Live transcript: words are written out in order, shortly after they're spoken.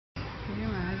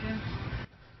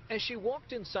As she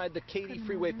walked inside the Katy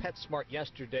Freeway Petsmart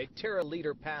yesterday, Terah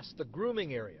Leder passed the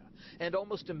grooming area and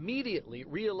almost immediately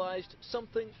realized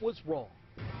something was wrong.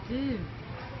 Dude,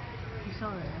 you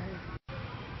saw that,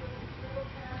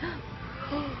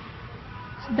 right?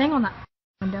 Bang on that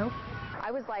window.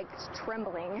 I was like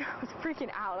trembling. I was freaking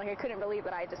out. Like I couldn't believe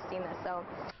that I had just seen this. So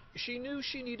she knew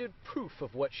she needed proof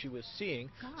of what she was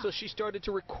seeing, so she started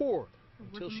to record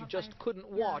until she just couldn't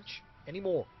watch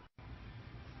anymore.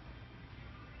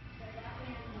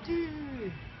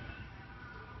 Dude.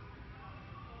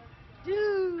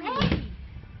 Hey!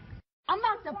 I'm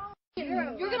about to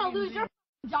you're gonna lose your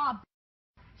job.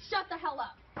 Shut the hell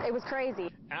up. it was crazy.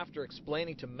 After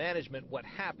explaining to management what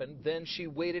happened, then she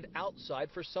waited outside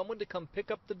for someone to come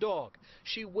pick up the dog.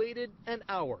 She waited an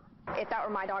hour. If that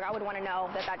were my dog, I would want to know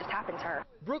that that just happened to her.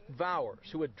 Brooke Vowers,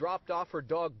 who had dropped off her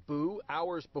dog Boo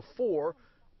hours before,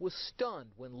 was stunned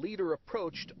when Leder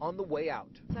approached on the way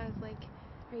out. So I was like,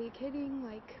 are you kidding?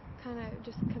 Like, kind of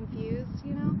just confused,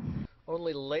 you know?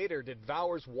 Only later did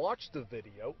Vowers watch the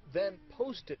video, then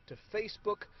post it to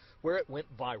Facebook, where it went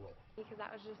viral. Because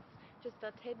that was just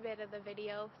a tidbit of the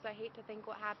video, so I hate to think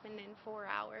what happened in 4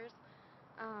 hours.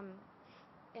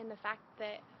 And the fact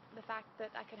that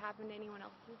could happen to anyone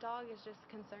else's dog is just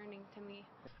concerning to me.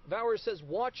 Vowers says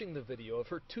watching the video of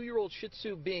her 2-year-old Shih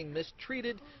Tzu being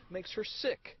mistreated makes her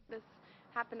sick. This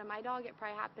happened to my dog, it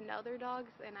probably happened to other dogs,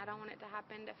 and I don't want it to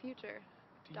happen to future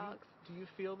dogs. Do you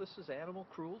feel this is animal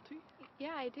cruelty?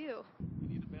 Yeah, I do. You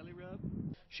need a belly rub?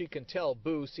 She can tell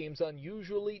Boo seems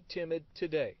unusually timid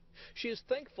today. She is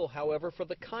thankful, however, for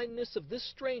the kindness of this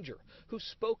stranger who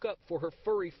spoke up for her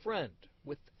furry friend.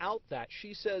 Without that,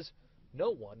 she says,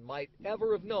 no one might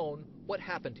ever have known what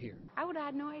happened here. I would have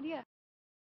had no idea.